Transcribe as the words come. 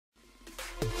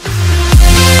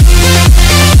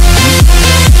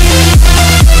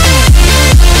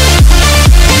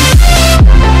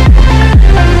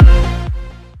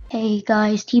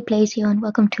guys, T-Plays here and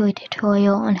welcome to a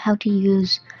tutorial on how to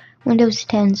use Windows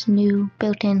 10's new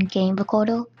built-in game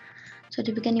recorder. So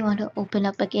to begin, you want to open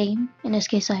up a game. In this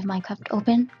case I have Minecraft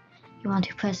open. You want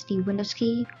to press the Windows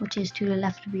key, which is to the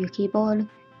left of your keyboard,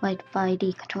 right by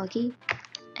the control key.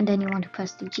 And then you want to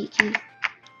press the G key.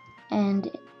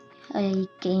 And a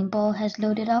game ball has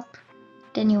loaded up.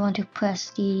 Then you want to press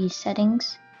the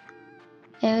settings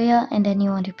area, and then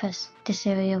you want to press this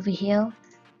area over here.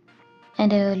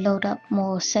 And it will load up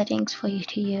more settings for you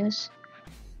to use.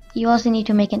 You also need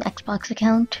to make an Xbox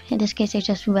account. In this case I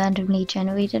just randomly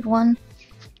generated one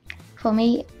for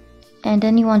me. And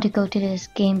then you want to go to this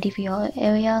game DVR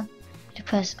area to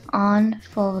press on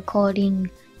for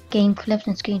recording game clips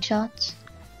and screenshots.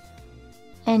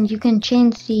 And you can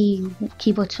change the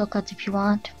keyboard shortcuts if you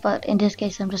want, but in this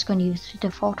case I'm just going to use the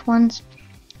default ones.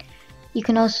 You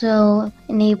can also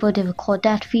enable the record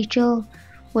that feature,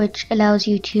 which allows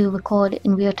you to record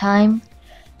in real time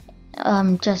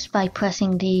just by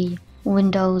pressing the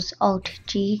Windows Alt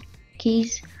G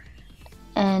keys,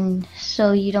 and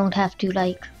so you don't have to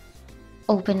like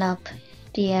open up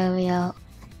the area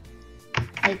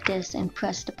like this and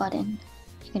press the button.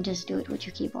 You can just do it with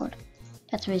your keyboard.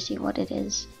 That's basically what it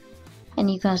is.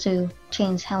 And you can also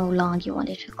change how long you want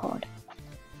it to record.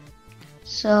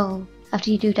 So after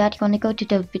you do that, you want to go to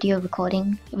the video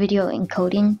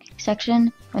encoding section.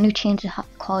 You want to change the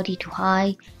quality to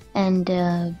high and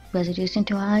the resolution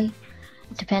to high.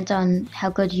 It depends on how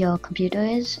good your computer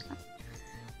is.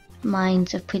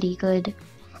 Mine's a pretty good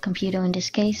computer in this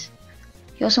case.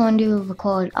 You also want to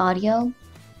record audio,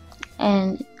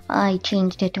 and I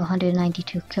changed it to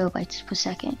 192 kilobytes per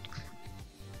second.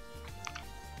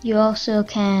 You also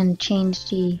can change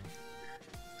the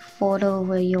folder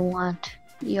where you want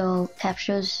your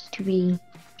captures to be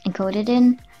encoded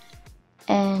in,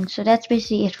 and so that's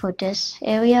basically it for this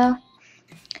area.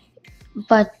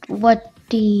 But what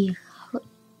the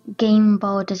game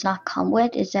board does not come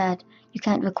with is that you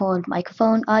can't record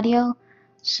microphone audio,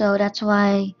 so that's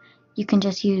why you can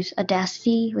just use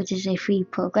Audacity, which is a free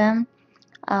program.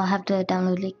 I'll have the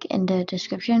download link in the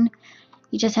description.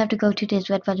 You just have to go to this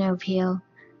red button over here,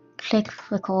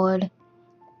 click record,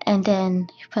 and then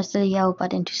press the yellow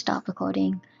button to stop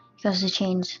recording. You can also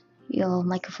change your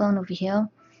microphone over here,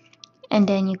 and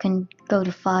then you can go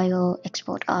to file,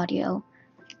 export audio,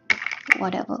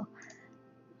 whatever.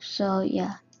 So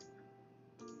yeah.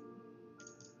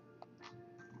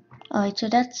 Alright, so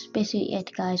that's basically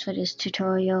it guys for this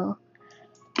tutorial.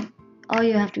 All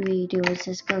you have to really do is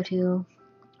just go to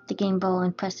the game ball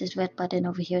and press this red button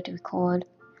over here to record.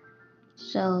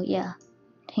 So yeah.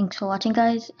 Thanks for watching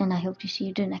guys, and I hope to see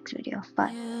you in the next video.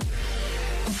 Bye.